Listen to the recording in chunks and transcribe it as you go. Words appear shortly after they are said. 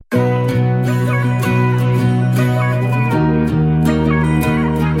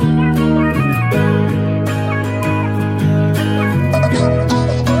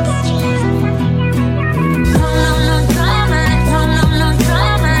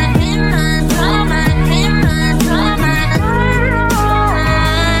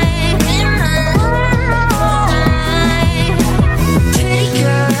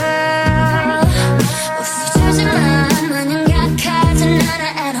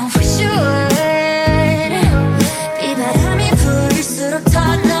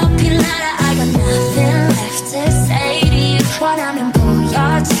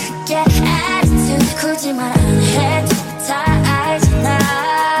하지만 안 해도 다 알잖아.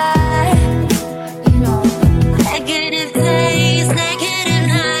 You know, negative days, negative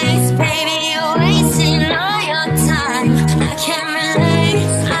nights, baby, you're wasting all your time. I can't relate,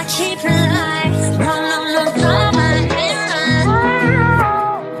 I keep it alive. No, no, no drama in my life.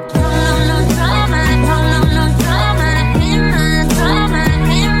 No, no, no drama, no, no, no drama in my drama,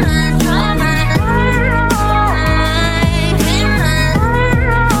 in my drama. In my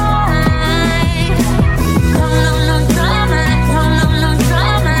life. No, no, no drama, no, no, no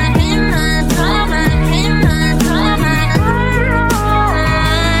drama in my drama, in my drama.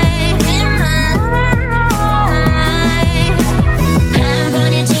 In my life. 한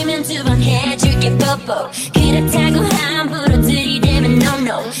번에 지면 두 번 해줄게 뽀뽀. 그렇다고 함부로 들이대면 no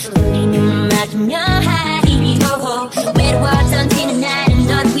no. 우리 눈 맞으며 하이니 호호. 외로웠던 티는 나는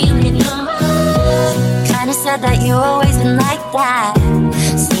널 위해 넘어. Kinda said that you always been like that.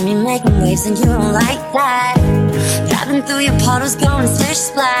 See me making waves and you don't like that. Driving through your puddles going splish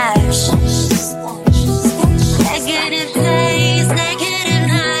splash.